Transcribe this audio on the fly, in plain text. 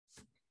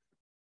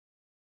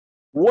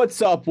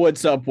What's up?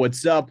 What's up?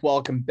 What's up?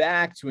 Welcome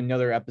back to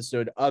another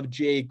episode of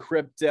J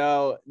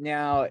Crypto.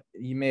 Now,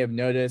 you may have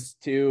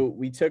noticed too,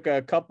 we took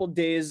a couple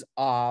days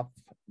off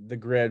the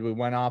grid. We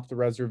went off the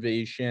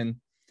reservation,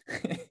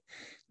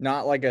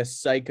 not like a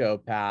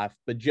psychopath,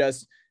 but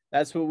just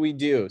that's what we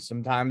do.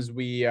 Sometimes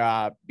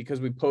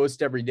because we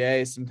post every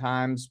day,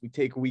 sometimes we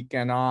take a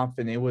weekend off,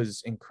 and it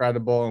was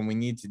incredible. And we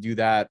need to do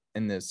that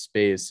in this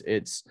space.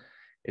 It's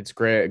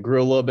great. I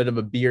grew a little bit of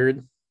a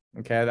beard.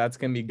 Okay, that's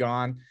gonna be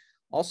gone.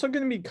 Also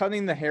going to be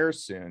cutting the hair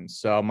soon,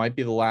 so it might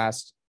be the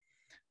last,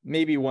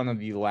 maybe one of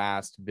the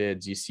last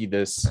vids you see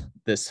this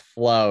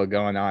flow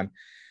going on.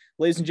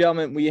 Ladies and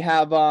gentlemen, we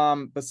have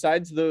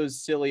besides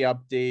those silly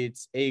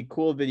updates, a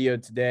cool video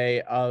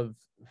today of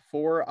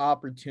 4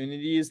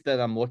 opportunities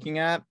that I'm looking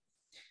at.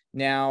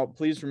 Now,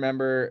 please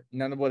remember,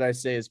 none of what I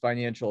say is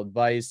financial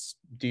advice.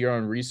 Do your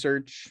own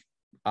research,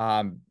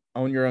 own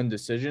your own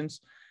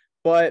decisions.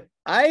 But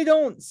I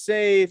don't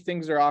say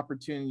things are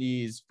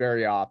opportunities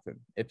very often,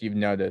 if you've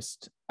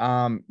noticed.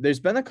 There's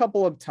been a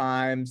couple of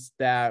times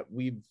that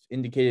we've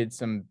indicated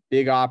some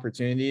big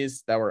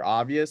opportunities that were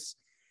obvious.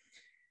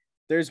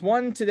 There's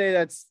one today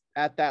that's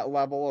at that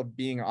level of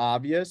being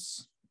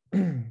obvious.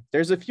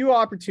 There's a few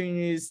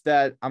opportunities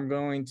that I'm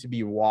going to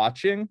be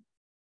watching.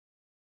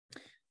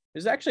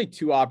 There's actually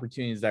 2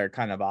 opportunities that are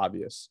kind of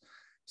obvious.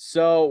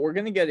 So we're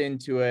going to get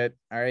into it.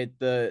 All right.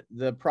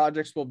 The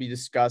projects we'll be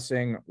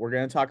discussing, we're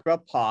going to talk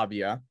about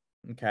Pavia.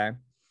 Okay.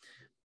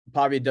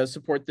 Pavia does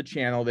support the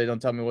channel. They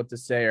don't tell me what to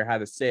say or how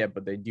to say it,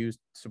 but they do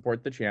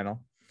support the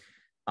channel.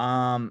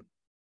 We're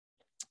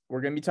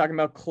going to be talking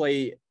about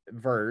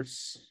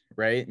Clayverse,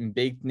 right? And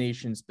Baked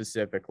Nation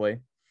specifically.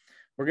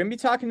 We're going to be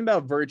talking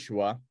about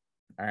Virtua.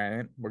 All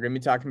right. We're going to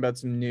be talking about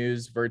some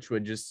news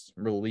Virtua just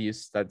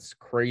released. That's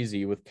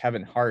crazy with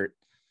Kevin Hart.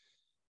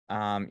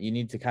 You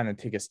need to kind of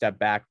take a step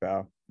back,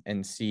 though,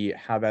 and see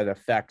how that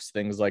affects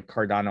things like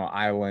Cardano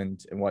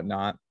Island and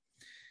whatnot.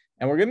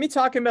 And we're going to be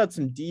talking about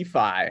some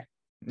DeFi.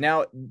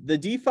 Now, the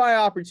DeFi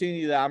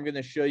opportunity that I'm going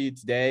to show you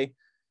today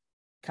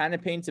kind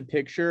of paints a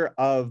picture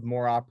of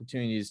more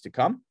opportunities to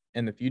come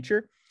in the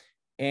future,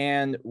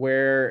 and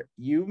where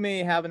you may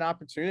have an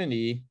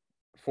opportunity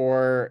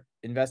for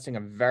investing a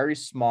very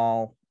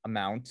small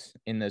amount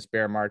in this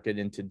bear market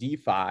into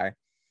DeFi,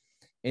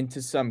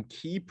 into some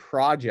key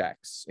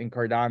projects in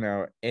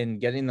Cardano and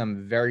getting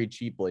them very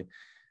cheaply.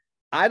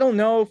 I don't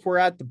know if we're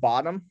at the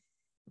bottom,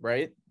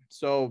 right?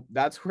 So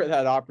that's where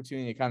that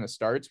opportunity kind of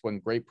starts, when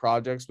great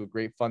projects with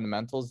great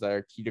fundamentals that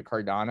are key to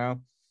Cardano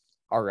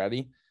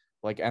already,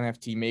 like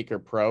NFT Maker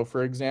Pro,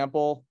 for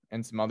example,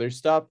 and some other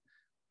stuff.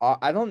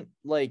 I don't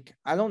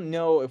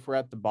know if we're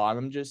at the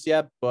bottom just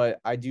yet, but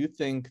I do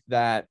think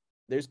that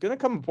there's going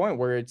to come a point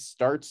where it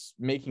starts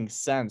making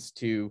sense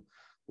to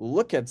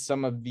look at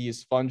some of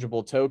these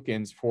fungible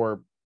tokens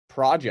for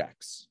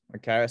projects,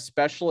 okay?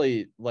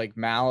 Especially like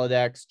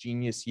Maladex,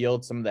 Genius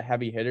Yield, some of the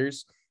heavy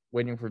hitters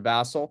waiting for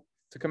Vassal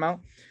to come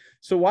out.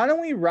 So why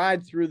don't we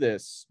ride through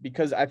this?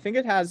 Because I think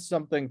it has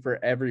something for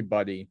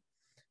everybody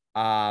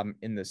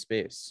in this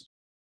space.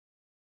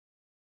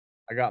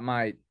 I got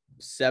my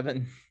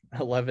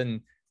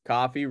 7-Eleven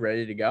coffee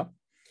ready to go.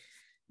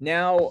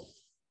 Now,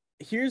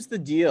 here's the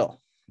deal,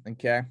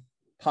 okay?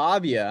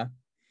 Pavia,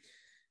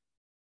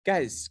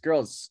 guys,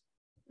 girls,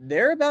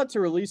 they're about to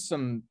release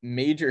some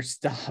major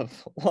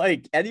stuff.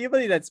 Like,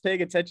 anybody that's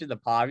paying attention to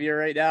Pavia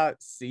right now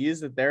sees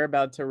that they're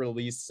about to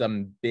release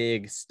some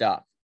big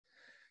stuff.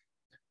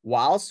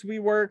 Whilst we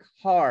work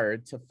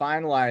hard to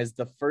finalize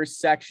the first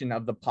section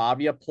of the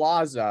Pavia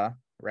Plaza,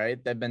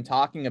 right? They've been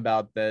talking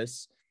about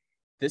this.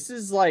 This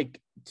is like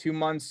 2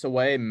 months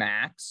away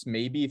max,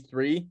 maybe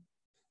 3,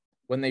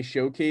 when they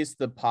showcase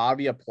the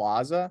Pavia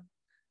Plaza.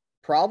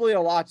 Probably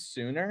a lot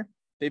sooner,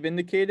 they've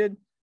indicated.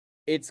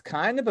 It's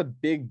kind of a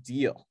big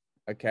deal,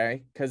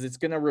 okay? Because it's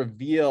going to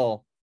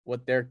reveal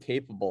what they're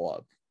capable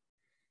of.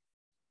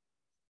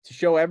 To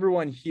show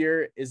everyone,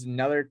 here is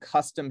another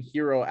custom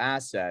hero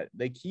asset.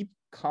 They keep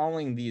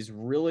calling these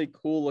really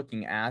cool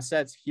looking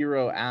assets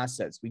hero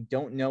assets. We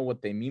don't know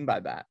what they mean by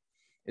that.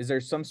 Is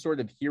there some sort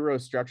of hero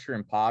structure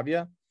in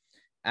Pavia?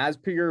 As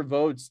per your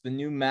votes, the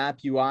new map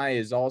UI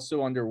is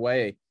also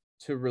underway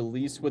to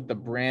release with the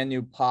brand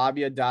new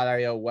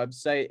Pavia.io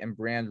website and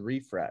brand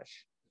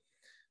refresh.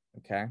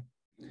 Okay.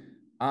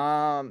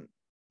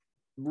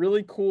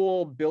 Really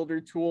cool builder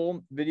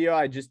tool video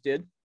I just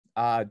did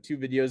 2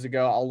 videos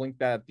ago. I'll link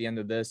that at the end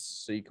of this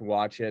so you can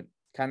watch it.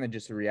 Kind of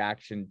just a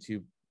reaction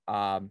to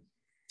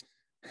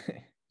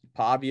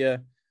Pavia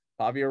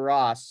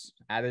Ross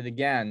at it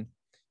again.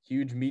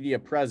 Huge media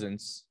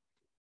presence.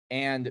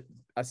 And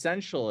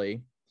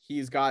essentially,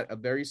 he's got a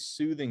very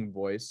soothing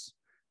voice.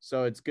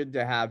 So it's good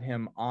to have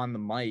him on the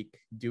mic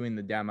doing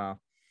the demo.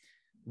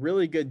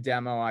 Really good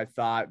demo, I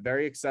thought.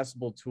 Very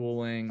accessible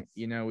tooling.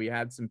 You know, we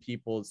had some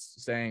people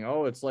saying,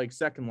 oh, it's like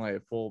Second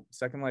Life. Well,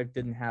 Second Life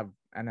didn't have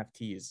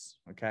NFTs,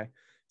 okay?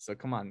 So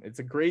come on. It's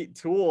a great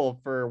tool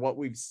for what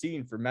we've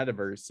seen for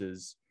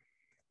metaverses,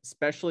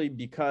 especially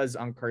because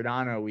on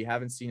Cardano, we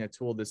haven't seen a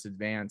tool this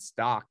advanced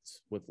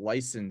stocked with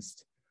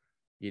licensed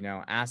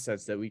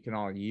assets that we can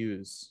all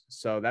use.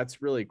 So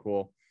that's really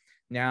cool.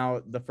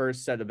 Now, the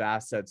first set of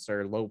assets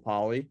are low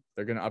poly.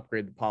 They're going to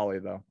upgrade the poly,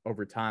 though,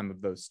 over time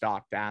of those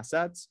stocked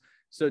assets.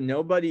 So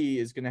nobody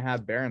is going to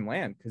have barren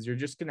land because you're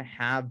just going to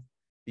have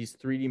these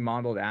 3D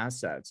modeled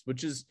assets,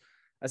 which is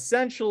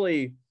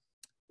essentially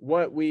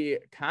what we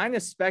kind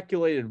of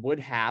speculated would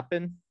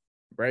happen,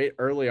 right,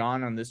 early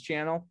on this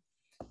channel.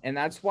 And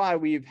that's why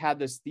we've had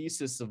this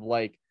thesis of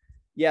like,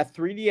 yeah,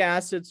 3D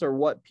assets are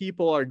what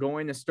people are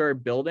going to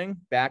start building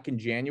back in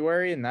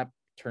January. And that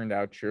turned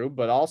out true.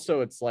 But also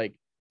it's like,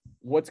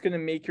 what's going to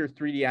make your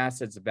 3D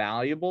assets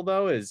valuable,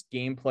 though, is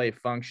gameplay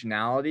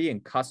functionality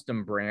and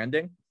custom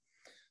branding.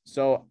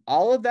 So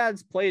all of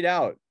that's played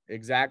out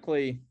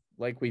exactly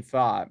like we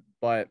thought.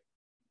 But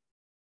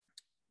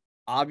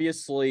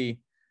obviously,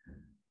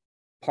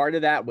 part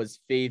of that was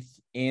faith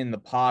in the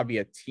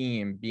Pavia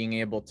team being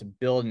able to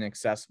build an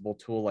accessible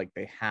tool like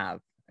they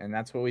have. And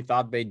that's what we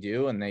thought they'd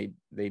do. And they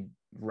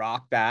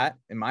rocked that,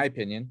 in my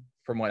opinion,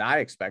 from what I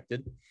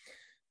expected.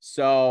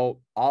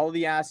 So all of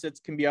the assets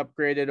can be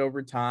upgraded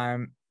over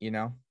time. It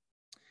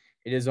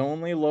is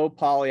only low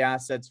poly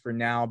assets for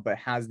now, but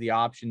has the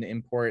option to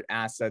import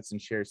assets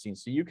and share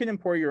scenes. So you can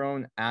import your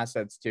own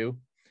assets too,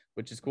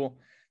 which is cool.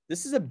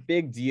 This is a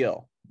big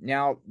deal.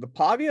 Now, the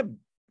Pavia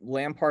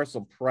land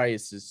parcel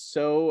price is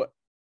so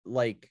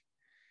like,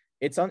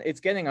 it's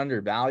getting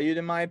undervalued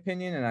in my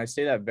opinion. And I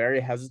say that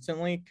very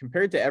hesitantly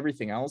compared to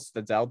everything else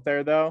that's out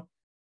there, though,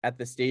 at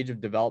the stage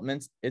of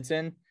development it's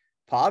in.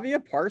 Pavia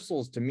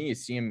parcels to me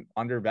seem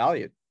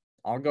undervalued.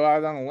 I'll go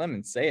out on a limb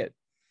and say it.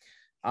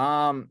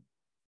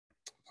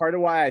 Part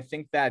of why I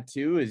think that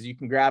too is you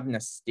can grab an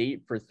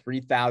estate for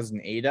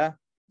 3,000 ADA.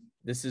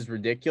 This is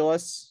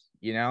ridiculous.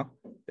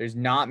 There's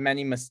not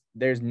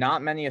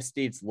many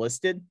estates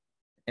listed,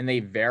 and they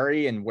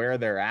vary in where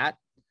they're at.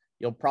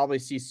 You'll probably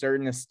see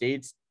certain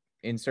estates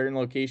in certain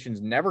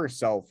locations never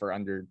sell for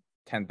under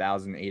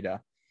 10,000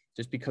 ADA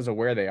just because of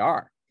where they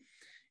are.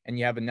 And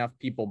you have enough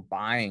people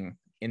buying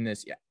in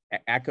this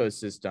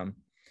ecosystem.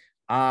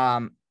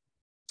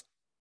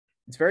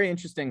 It's very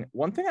interesting.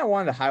 One thing I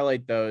wanted to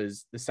highlight, though,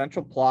 is the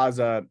Central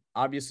Plaza.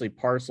 Obviously,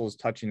 parcels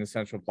touching the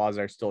Central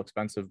Plaza are still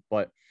expensive,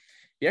 but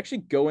if you actually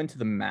go into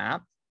the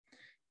map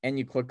and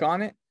you click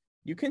on it,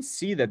 you can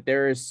see that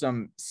there is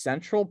some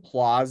Central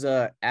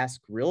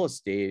Plaza-esque real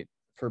estate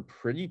for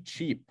pretty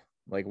cheap,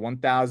 like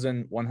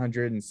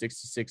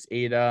 1,166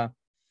 ADA.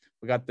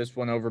 We got this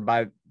one over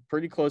by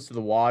pretty close to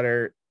the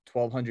water,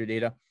 1,200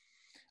 ADA.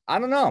 I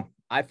don't know.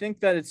 I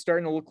think that it's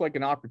starting to look like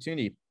an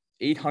opportunity.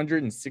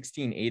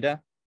 816 ADA.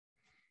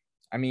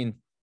 I mean,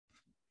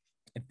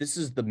 if this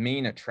is the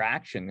main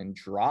attraction and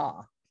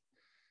draw,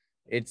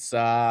 it's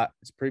a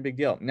pretty big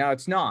deal. Now,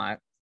 it's not.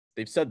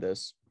 They've said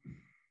this.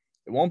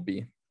 It won't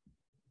be.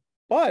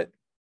 But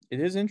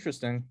it is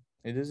interesting.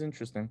 It is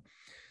interesting.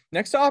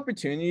 Next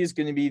opportunity is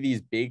going to be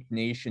these Baked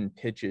Nation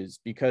pitches,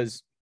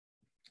 because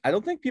I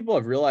don't think people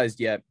have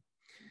realized yet.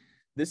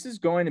 This is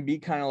going to be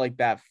kind of like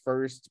that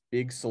first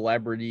big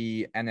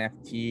celebrity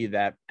NFT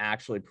that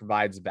actually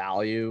provides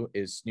value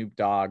is Snoop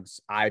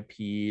Dogg's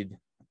IP'd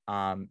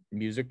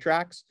music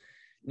tracks.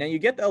 Now you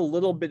get a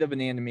little bit of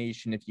an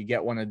animation if you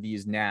get one of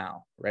these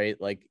now, right?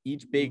 Like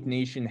each Baked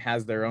Nation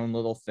has their own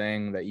little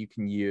thing that you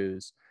can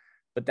use,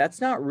 but that's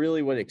not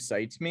really what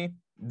excites me,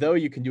 though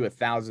you can do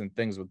 1,000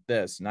 things with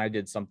this. And I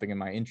did something in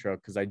my intro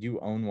because I do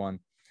own one.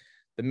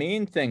 The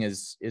main thing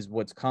is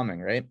what's coming,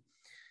 right?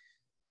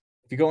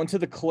 If you go into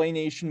the Clay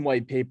Nation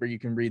white paper, you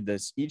can read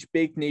this. Each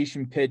Baked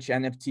Nation pitch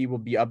NFT will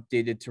be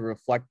updated to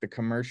reflect the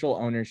commercial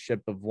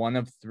ownership of one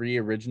of 3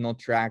 original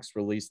tracks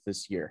released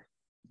this year.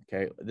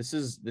 Okay, this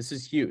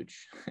is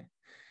huge.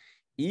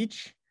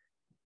 Each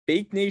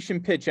Baked Nation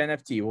pitch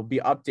NFT will be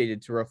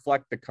updated to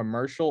reflect the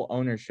commercial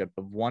ownership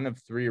of one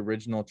of 3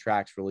 original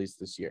tracks released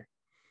this year.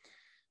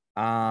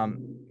 So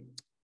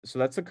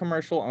that's a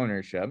commercial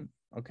ownership.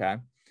 Okay.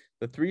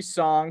 The 3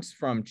 songs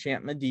from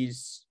Champ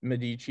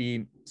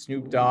Medici,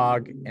 Snoop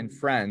Dogg, and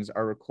Friends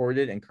are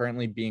recorded and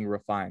currently being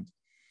refined.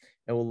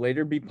 It will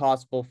later be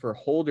possible for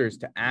holders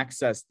to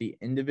access the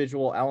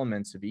individual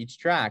elements of each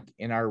track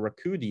in our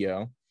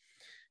Rakudio,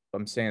 if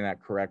I'm saying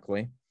that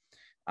correctly.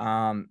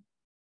 Guys,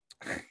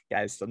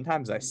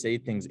 sometimes I say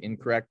things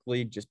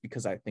incorrectly just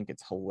because I think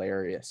it's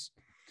hilarious.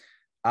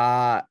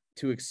 To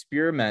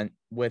experiment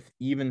with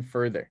even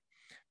further.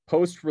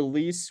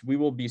 Post-release, we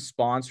will be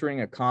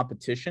sponsoring a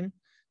competition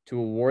to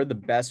award the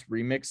best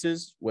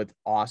remixes with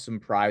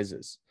awesome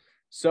prizes.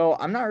 So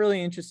I'm not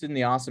really interested in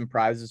the awesome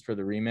prizes for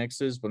the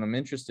remixes. What I'm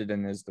interested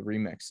in is the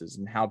remixes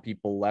and how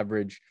people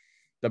leverage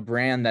the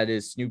brand that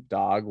is Snoop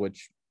Dogg,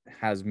 which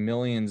has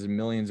millions and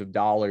millions of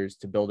dollars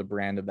to build a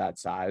brand of that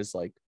size,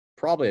 like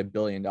probably $1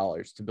 billion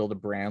to build a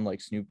brand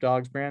like Snoop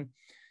Dogg's brand.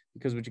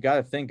 Because what you got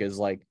to think is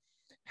like,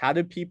 how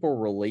do people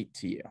relate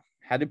to you?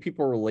 How do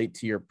people relate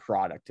to your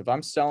product? If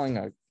I'm selling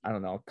a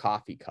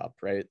coffee cup,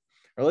 right?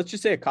 Or let's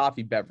just say a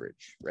coffee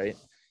beverage, right?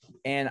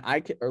 And I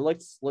can, or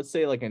let's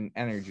say like an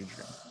energy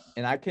drink,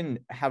 and I can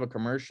have a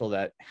commercial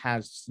that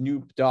has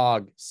Snoop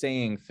Dogg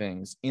saying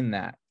things in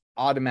that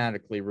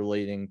automatically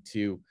relating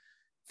to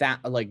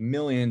like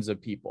millions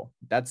of people.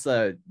 That's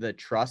the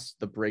trust,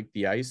 the break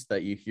the ice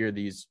that you hear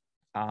these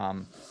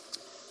kind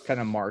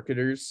of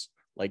marketers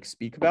like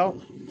speak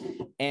about.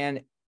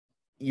 And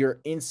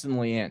you're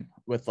instantly in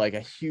with like a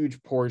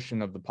huge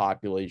portion of the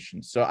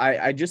population. So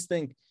I just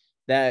think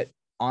that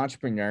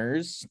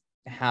entrepreneurs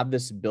have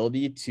this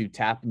ability to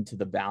tap into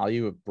the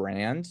value of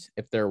brand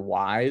if they're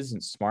wise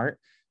and smart.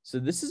 So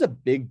this is a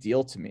big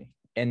deal to me.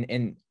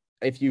 And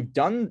if you've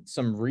done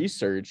some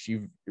research,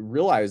 you've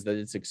realized that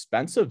it's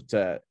expensive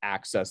to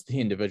access the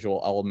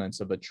individual elements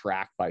of a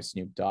track by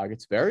Snoop Dogg.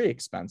 It's very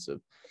expensive.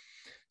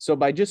 So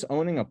by just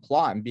owning a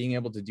plot and being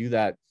able to do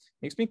that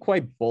makes me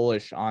quite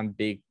bullish on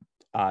Baked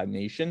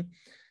Nation.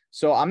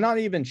 So I'm not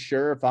even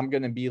sure if I'm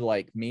going to be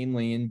like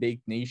mainly in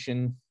Baked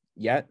Nation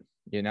yet.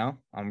 You know,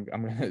 I'm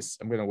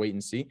gonna wait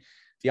and see.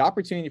 The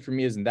opportunity for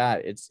me isn't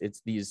that, it's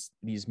these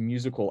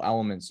musical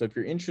elements. So if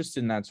you're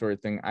interested in that sort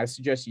of thing, I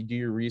suggest you do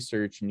your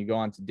research and you go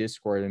onto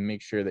Discord and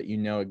make sure that you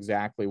know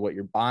exactly what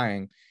you're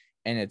buying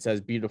and it's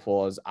as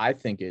beautiful as I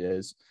think it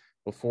is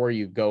before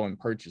you go and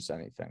purchase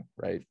anything,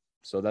 right?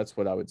 So that's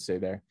what I would say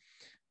there.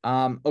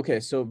 Okay,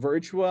 so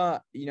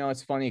Virtua, you know,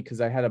 it's funny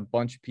because I had a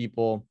bunch of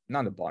people,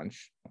 not a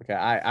bunch, okay,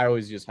 I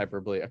always use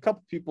hyperbole. A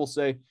couple people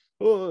say,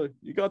 oh,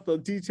 you got the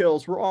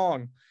details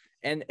wrong.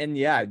 And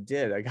yeah, I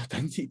did. I got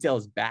the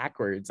details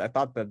backwards. I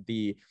thought that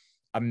the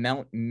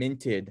amount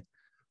minted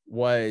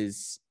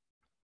was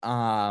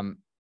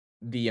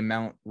the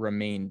amount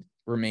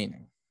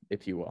remaining,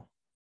 if you will.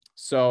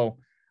 So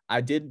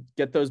I did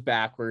get those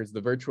backwards.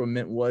 The Virtua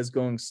mint was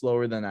going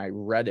slower than I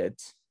read it,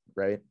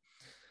 right?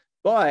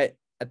 But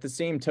at the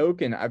same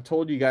token, I've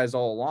told you guys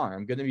all along,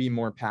 I'm going to be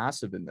more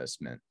passive in this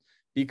mint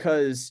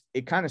because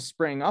it kind of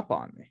sprang up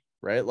on me,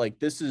 right? Like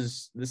this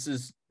is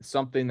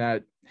something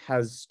that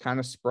has kind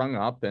of sprung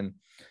up, and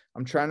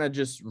I'm trying to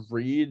just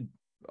read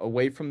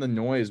away from the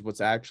noise what's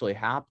actually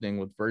happening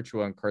with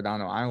Virtua and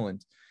Cardano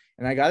Island.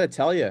 And I got to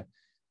tell you,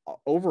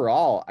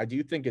 overall, I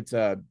do think it's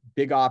a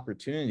big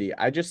opportunity.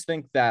 I just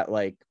think that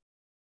like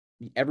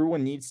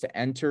everyone needs to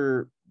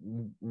enter,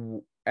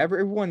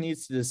 everyone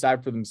needs to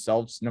decide for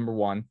themselves, number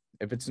one,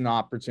 if it's an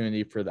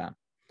opportunity for them,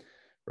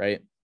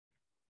 right?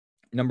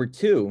 Number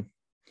two,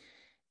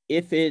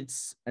 if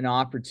it's an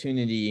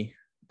opportunity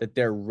that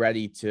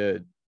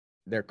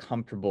they're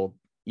comfortable,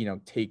 you know,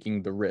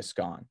 taking the risk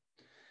on.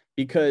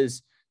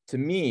 Because to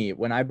me,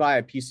 when I buy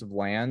a piece of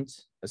land,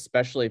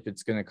 especially if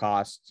it's going to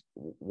cost,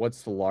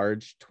 what's the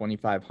large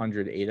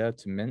 2,500 ADA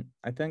to mint,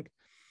 I think,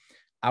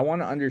 I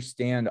want to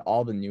understand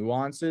all the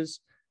nuances,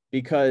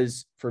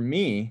 because for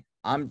me,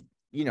 I'm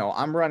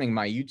running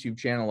my YouTube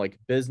channel like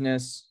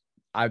business.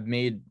 I've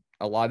made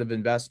a lot of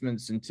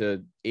investments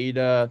into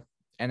ADA,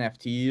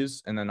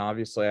 NFTs, and then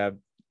obviously I have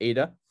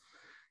ADA.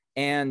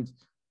 And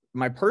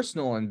my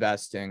personal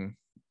investing,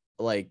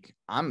 like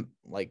I'm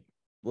like,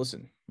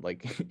 listen,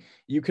 like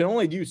you can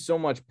only do so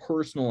much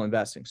personal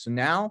investing. So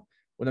now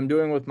what I'm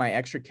doing with my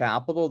extra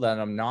capital that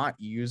I'm not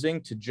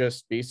using to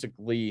just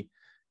basically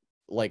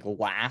like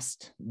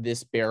last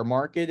this bear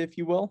market, if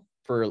you will,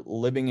 for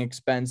living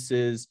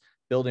expenses,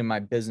 building my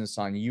business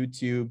on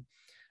YouTube,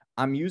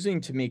 I'm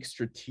using to make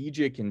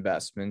strategic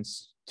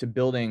investments to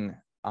building,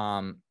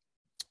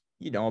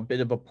 a bit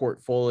of a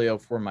portfolio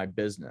for my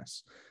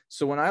business.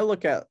 So when I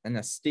look at an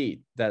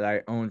estate that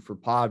I own for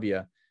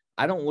Pavia,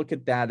 I don't look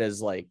at that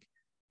as like,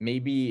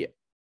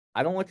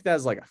 I don't look at that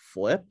as like a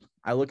flip.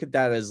 I look at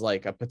that as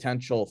like a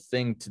potential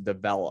thing to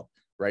develop,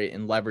 right?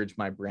 And leverage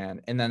my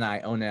brand. And then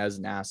I own it as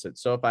an asset.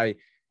 So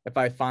if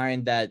I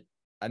find that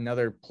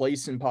another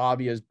place in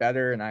Pavia is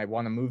better and I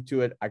want to move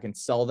to it, I can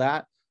sell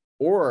that.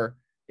 Or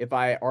if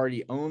I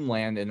already own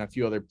land in a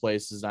few other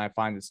places and I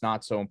find it's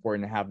not so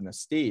important to have an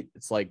estate,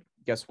 it's like,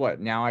 guess what?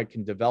 Now I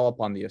can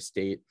develop on the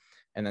estate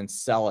and then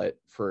sell it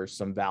for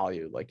some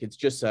value. Like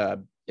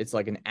it's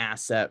like an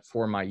asset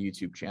for my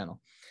YouTube channel.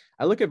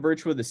 I look at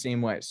Virtua the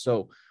same way.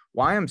 So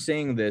why I'm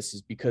saying this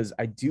is because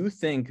I do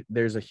think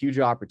there's a huge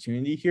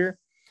opportunity here,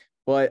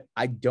 but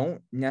I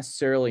don't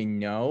necessarily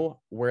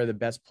know where the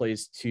best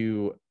place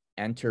to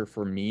enter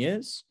for me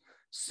is.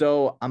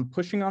 So I'm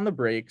pushing on the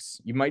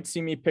brakes. You might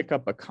see me pick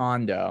up a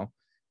condo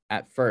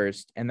at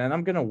first, and then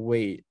I'm going to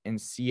wait and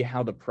see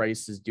how the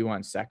prices do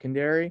on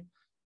secondary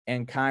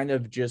and kind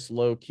of just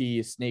low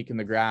key snake in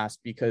the grass,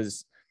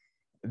 because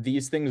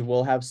these things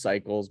will have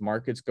cycles.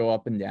 Markets go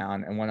up and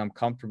down. And when I'm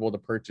comfortable to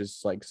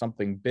purchase like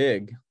something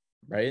big,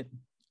 right?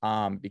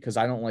 Because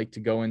I don't like to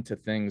go into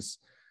things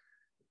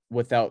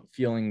without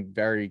feeling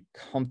very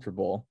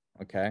comfortable.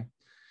 Okay.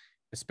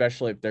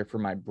 Especially if they're for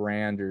my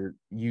brand or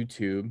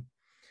YouTube.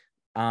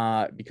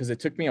 Because it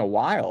took me a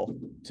while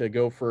to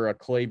go for a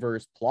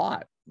Clayverse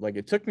plot. Like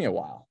it took me a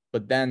while,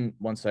 but then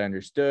once I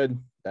understood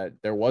that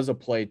there was a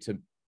play to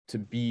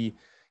be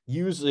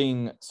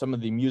using some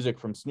of the music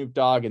from Snoop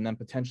Dogg and then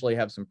potentially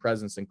have some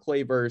presence in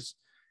Clayverse,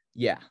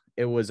 yeah,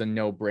 it was a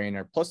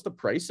no-brainer. Plus the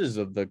prices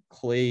of the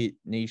Clay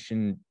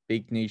Nation,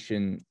 Baked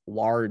Nation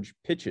large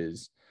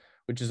pitches,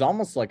 which is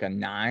almost like a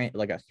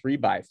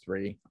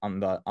 3x3 on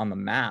the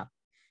map,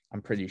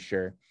 I'm pretty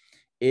sure.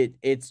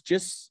 It's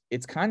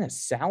kind of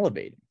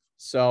salivating.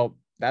 So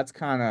that's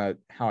kind of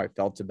how I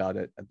felt about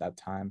it at that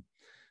time.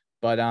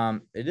 But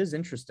it is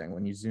interesting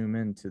when you zoom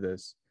into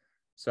this.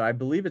 So I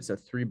believe it's a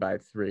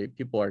 3x3.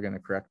 People are going to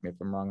correct me if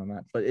I'm wrong on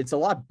that, but it's a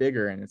lot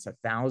bigger, and it's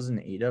 1,000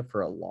 ADA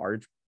for a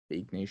large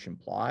Bake Nation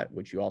plot,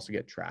 which you also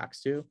get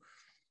tracks to.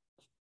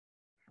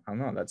 I don't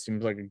know. That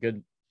seems like a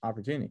good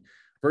opportunity.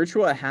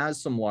 Virtua has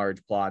some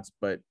large plots,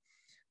 but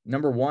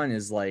number one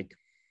is like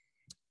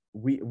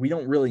we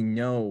don't really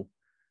know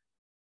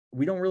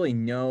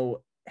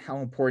how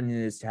important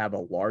it is to have a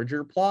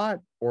larger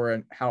plot,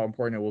 or how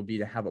important it will be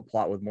to have a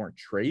plot with more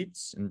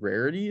traits and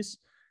rarities.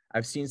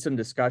 I've seen some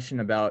discussion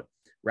about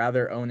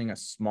rather owning a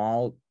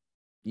small,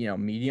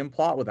 medium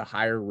plot with a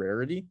higher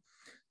rarity.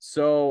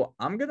 So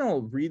I'm going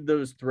to read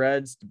those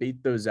threads,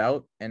 debate those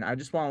out. And I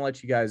just want to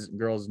let you guys,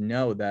 girls,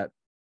 know that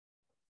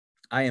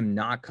I am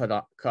not caught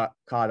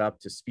up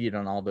to speed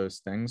on all those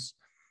things.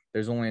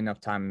 There's only enough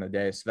time in the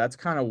day. So that's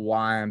kind of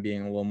why I'm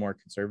being a little more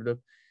conservative.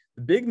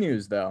 The big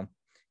news, though,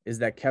 is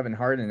that Kevin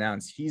Hart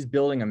announced he's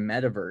building a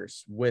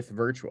metaverse with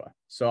Virtua.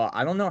 So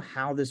I don't know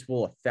how this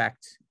will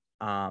affect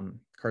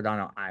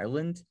Cardano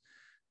Island,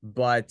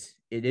 but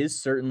it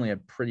is certainly a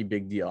pretty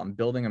big deal. I'm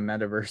building a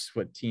metaverse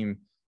with Team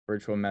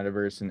Virtual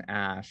Metaverse and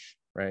Ash,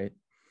 right?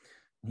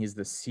 He's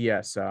the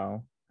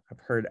CSO. I've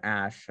heard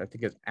Ash, I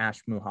think it's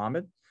Ash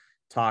Muhammad,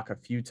 talk a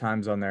few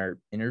times on their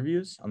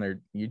interviews on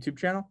their YouTube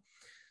channel.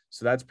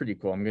 So that's pretty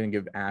cool. I'm going to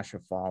give Ash a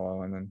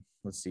follow, and then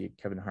let's see,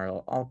 Kevin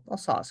Hart. I'll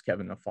sauce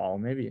Kevin a follow.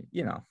 Maybe,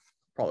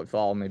 probably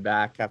follow me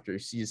back after he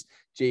sees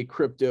Jay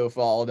Crypto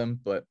followed him.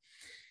 But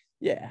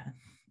yeah,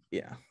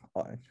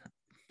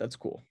 that's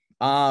cool.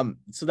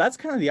 So that's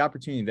kind of the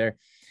opportunity there.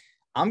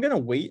 I'm going to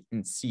wait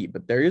and see,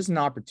 but there is an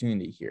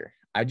opportunity here.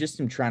 I just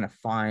am trying to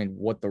find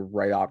what the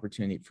right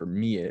opportunity for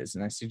me is.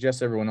 And I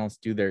suggest everyone else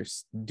do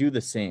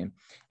the same.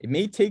 It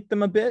may take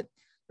them a bit.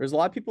 There's a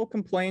lot of people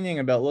complaining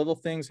about little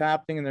things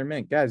happening in their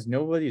mint. Guys,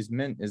 nobody's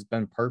mint has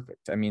been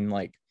perfect. I mean,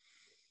 like,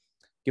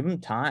 give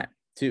them time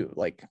too.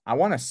 Like, I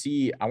want to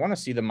see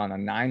them on a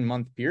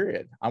 9-month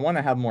period. I want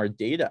to have more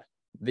data.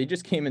 They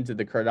just came into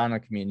the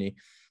Cardano community.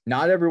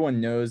 Not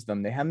everyone knows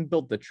them. They haven't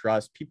built the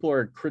trust. People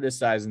are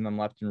criticizing them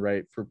left and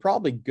right for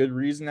probably good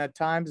reason at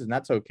times, and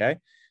that's okay.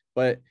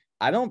 But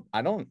I don't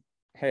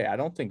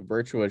think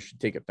Virtua should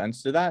take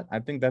offense to that. I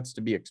think that's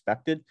to be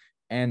expected.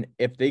 And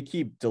if they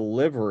keep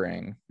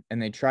delivering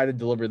and they try to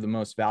deliver the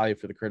most value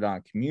for the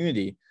Cardano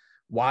community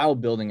while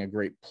building a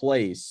great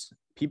place,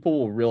 people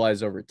will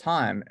realize over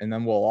time, and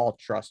then we'll all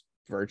trust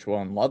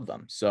Virtua and love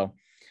them. So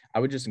I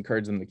would just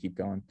encourage them to keep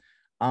going.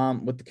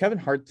 With the Kevin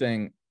Hart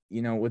thing,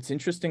 what's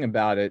interesting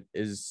about it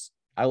is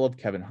I love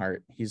Kevin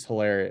Hart. He's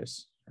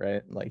hilarious,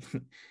 right? Like,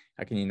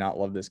 how can you not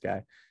love this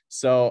guy?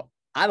 So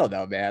I don't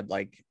know, man.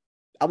 Like,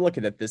 I'm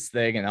looking at this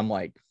thing and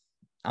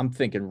I'm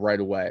thinking right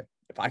away,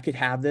 if I could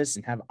have this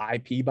and have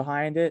IP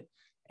behind it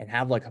and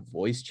have like a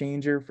voice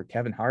changer for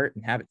Kevin Hart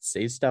and have it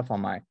say stuff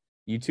on my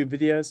YouTube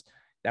videos,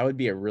 that would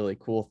be a really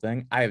cool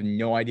thing. I have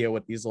no idea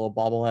what these little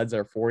bobbleheads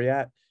are for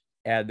yet.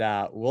 And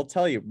we'll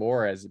tell you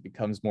more as it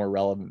becomes more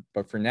relevant.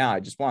 But for now, I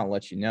just want to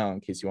let you know in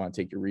case you want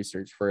to take your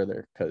research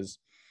further, because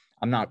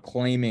I'm not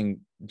claiming,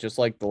 just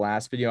like the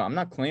last video, I'm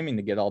not claiming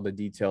to get all the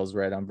details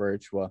right on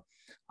Virtua.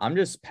 I'm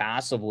just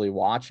passively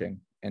watching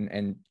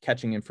and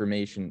catching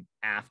information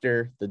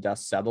after the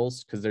dust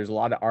settles, because there's a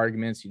lot of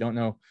arguments. You don't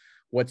know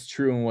what's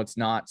true and what's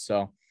not.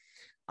 So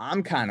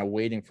I'm kind of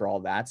waiting for all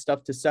that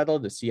stuff to settle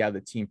to see how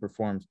the team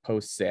performs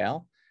post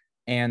sale.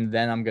 And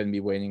then I'm going to be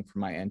waiting for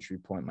my entry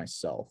point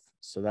myself.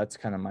 So that's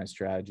kind of my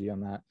strategy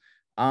on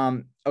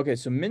that. Okay,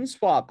 so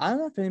MinSwap, I don't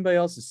know if anybody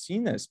else has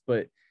seen this,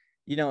 but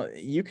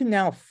you can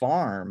now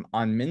farm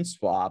on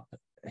MinSwap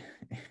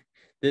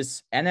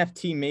this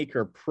NFT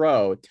Maker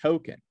Pro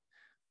token,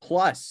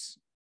 plus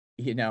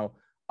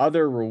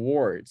other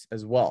rewards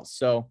as well.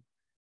 So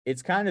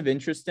it's kind of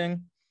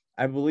interesting.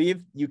 I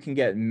believe you can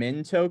get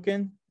Min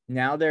token.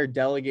 Now they're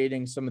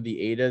delegating some of the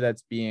ADA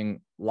that's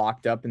being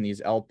locked up in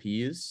these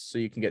LPs. So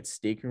you can get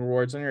staking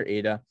rewards on your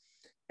ADA.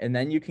 And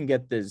then you can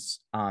get this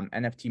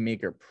NFT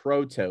Maker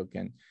Pro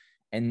token.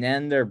 And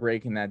then they're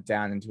breaking that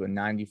down into a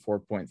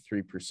 94.3%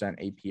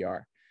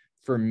 APR.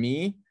 For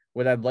me,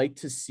 what I'd like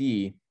to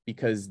see,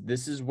 because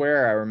this is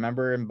where I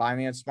remember in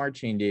Binance Smart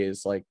Chain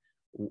days, like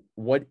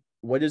what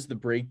is the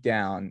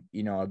breakdown,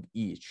 of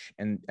each?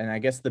 And I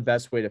guess the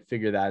best way to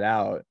figure that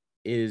out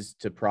is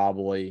to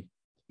probably,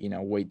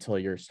 wait till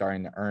you're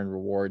starting to earn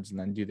rewards and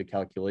then do the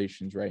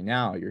calculations right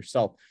now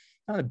yourself.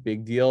 Not a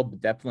big deal, but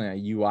definitely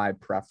a UI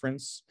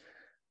preference.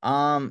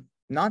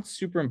 Not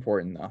super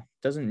important though.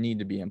 Doesn't need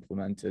to be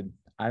implemented.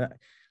 I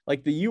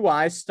like the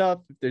UI stuff.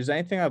 If there's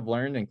anything I've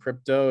learned in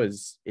crypto,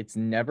 is it's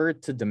never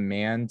to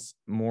demand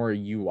more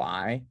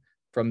UI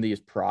from these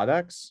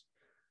products,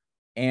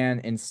 and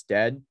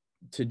instead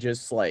to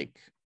just like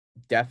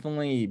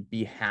definitely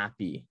be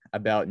happy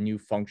about new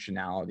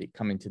functionality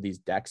coming to these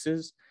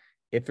dexes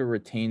if it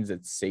retains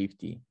its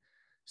safety.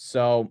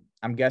 So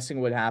I'm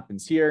guessing what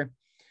happens here,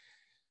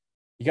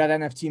 you got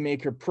NFT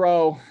Maker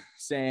Pro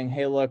saying,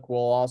 hey, look, we'll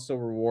also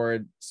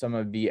reward some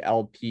of the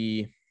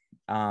LP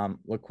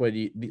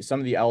liquidity, some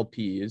of the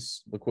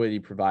LPs, liquidity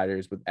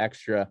providers with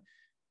extra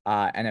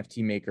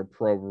NFT Maker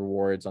Pro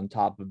rewards on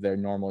top of their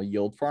normal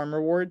yield farm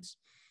rewards.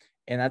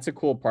 And that's a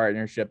cool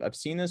partnership. I've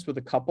seen this with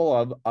a couple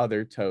of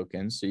other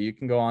tokens. So you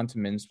can go on to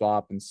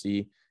MinSwap and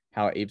see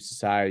how Ape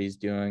Society is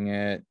doing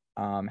it.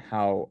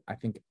 How I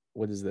think,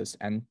 what is this?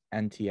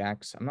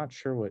 NTX. I'm not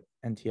sure what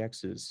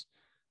NTX is.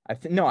 I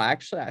think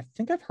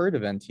I've heard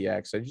of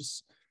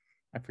NTX.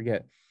 I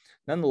forget.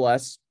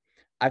 Nonetheless,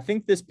 I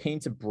think this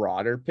paints a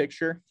broader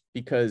picture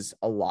because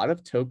a lot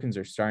of tokens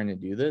are starting to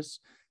do this.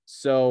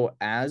 So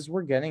as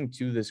we're getting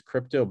to this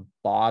crypto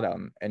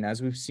bottom, and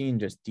as we've seen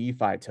just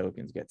DeFi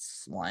tokens get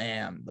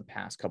slammed the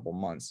past couple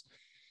months,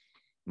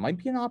 might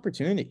be an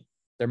opportunity.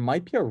 There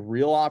might be a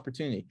real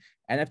opportunity.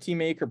 NFT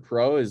Maker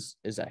Pro is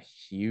a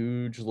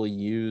hugely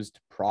used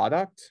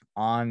product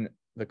on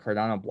the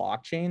Cardano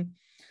blockchain.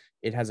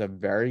 It has a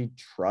very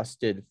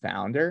trusted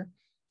founder,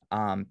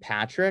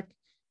 Patrick.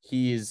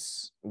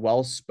 He's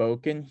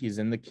well-spoken. He's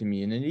in the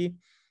community,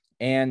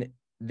 and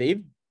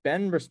they've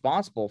been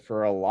responsible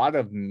for a lot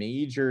of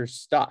major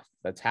stuff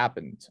that's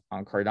happened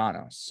on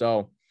Cardano.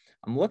 So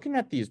I'm looking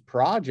at these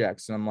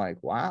projects and I'm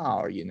like,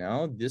 wow,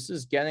 this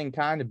is getting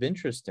kind of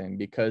interesting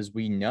because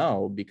we've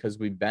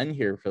been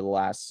here for the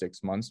last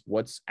 6 months,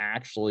 what's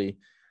actually,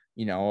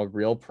 a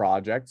real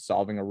project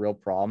solving a real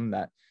problem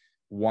that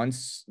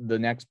once the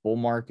next bull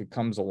market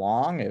comes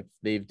along, if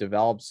they've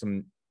developed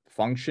some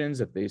functions,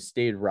 if they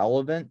stayed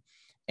relevant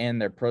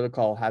and their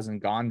protocol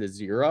hasn't gone to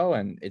zero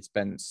and it's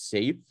been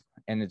safe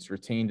and it's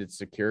retained its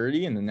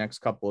security in the next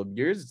couple of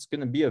years, it's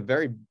going to be a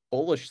very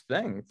bullish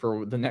thing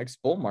for the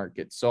next bull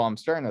market. So I'm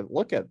starting to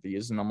look at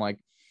these and I'm like,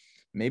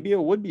 maybe it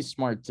would be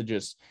smart to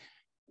just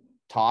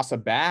toss a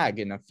bag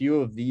in a few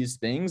of these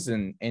things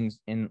and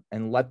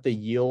let the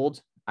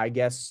yield, I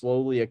guess,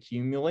 slowly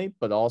accumulate,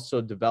 but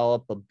also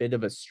develop a bit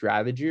of a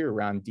strategy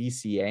around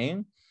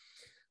DCAing.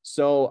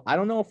 So I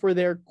don't know if we're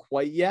there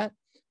quite yet,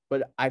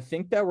 but I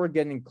think that we're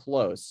getting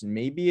close.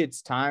 Maybe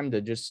it's time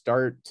to just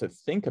start to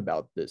think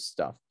about this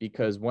stuff,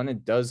 because when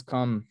it does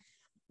come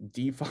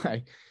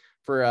DeFi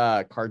for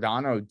a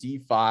Cardano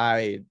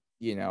DeFi,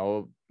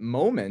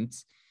 moment,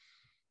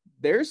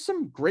 there's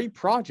some great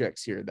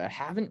projects here that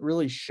haven't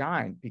really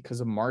shined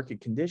because of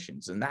market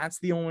conditions. And that's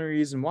the only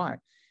reason why.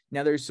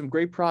 Now, there's some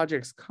great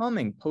projects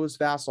coming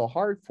post-Vassal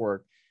hard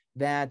fork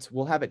that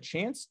will have a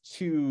chance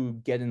to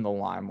get in the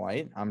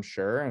limelight, I'm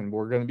sure. And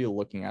we're going to be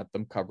looking at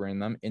them, covering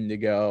them,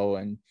 Indigo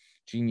and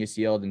Genius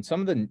Yield and some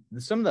of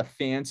the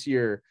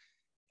fancier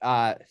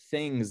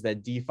things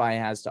that DeFi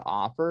has to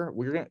offer.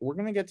 We're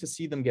going to get to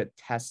see them get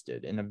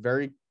tested in a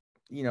very,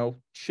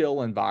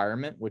 chill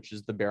environment, which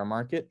is the bear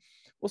market.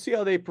 We'll see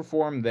how they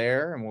perform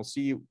there, and we'll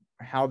see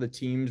how the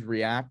teams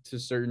react to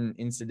certain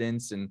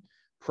incidents and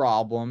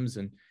problems.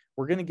 And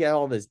we're going to get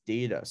all this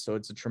data. So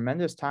it's a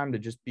tremendous time to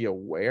just be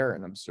aware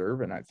and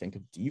observant, I think,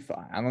 of DeFi.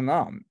 I don't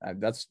know.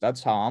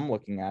 That's how I'm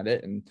looking at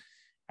it. And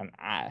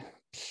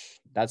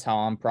that's how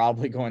I'm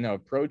probably going to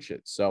approach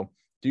it. So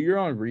do your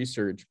own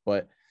research,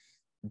 but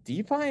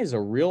DeFi is a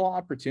real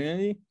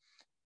opportunity.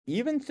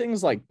 Even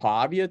things like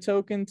Pavia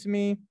token to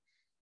me,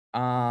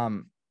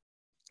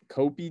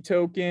 Kopi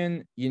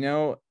token,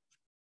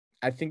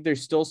 I think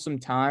there's still some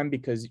time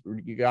because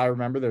you got to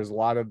remember there's a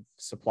lot of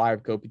supply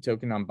of Kopi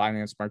token on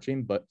Binance Smart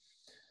Chain, but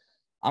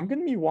I'm going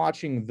to be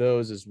watching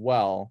those as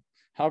well.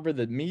 However,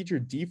 the major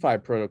DeFi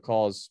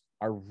protocols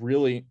are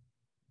really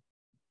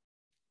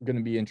going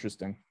to be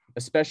interesting,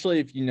 especially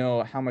if you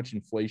know how much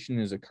inflation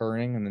is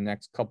occurring in the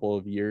next couple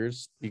of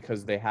years,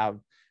 because they have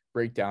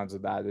breakdowns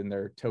of that in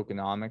their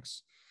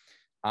tokenomics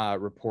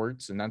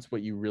reports. And that's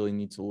what you really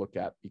need to look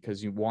at,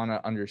 because you want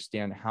to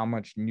understand how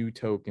much new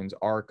tokens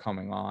are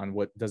coming on.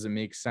 What does it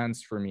make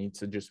sense for me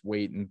to just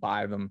wait and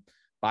buy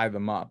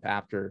them up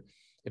after,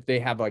 if they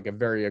have like a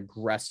very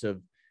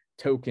aggressive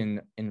token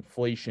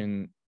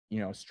inflation,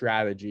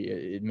 strategy,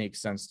 it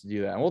makes sense to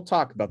do that. And we'll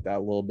talk about that a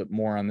little bit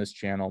more on this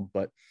channel,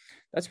 but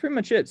that's pretty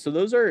much it. So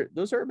those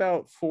are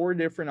about 4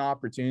 different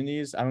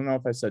opportunities. I don't know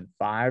if I said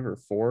 5 or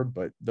 4,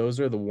 but those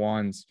are the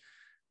ones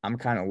I'm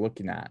kind of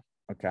looking at.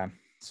 Okay.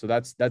 So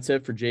that's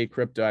it for Jay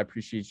Crypto. I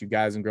appreciate you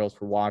guys and girls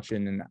for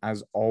watching. And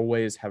as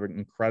always, have an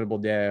incredible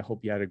day. I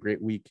hope you had a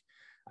great week.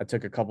 I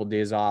took a couple of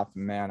days off.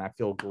 Man, I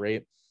feel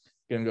great.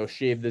 Gonna go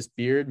shave this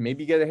beard,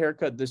 maybe get a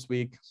haircut this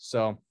week.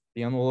 So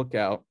be on the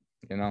lookout.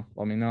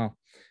 Let me know.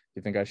 If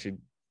you think I should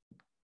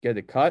get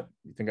it cut,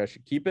 you think I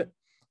should keep it,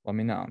 let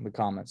me know in the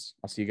comments.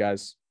 I'll see you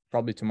guys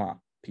probably tomorrow.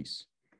 Peace.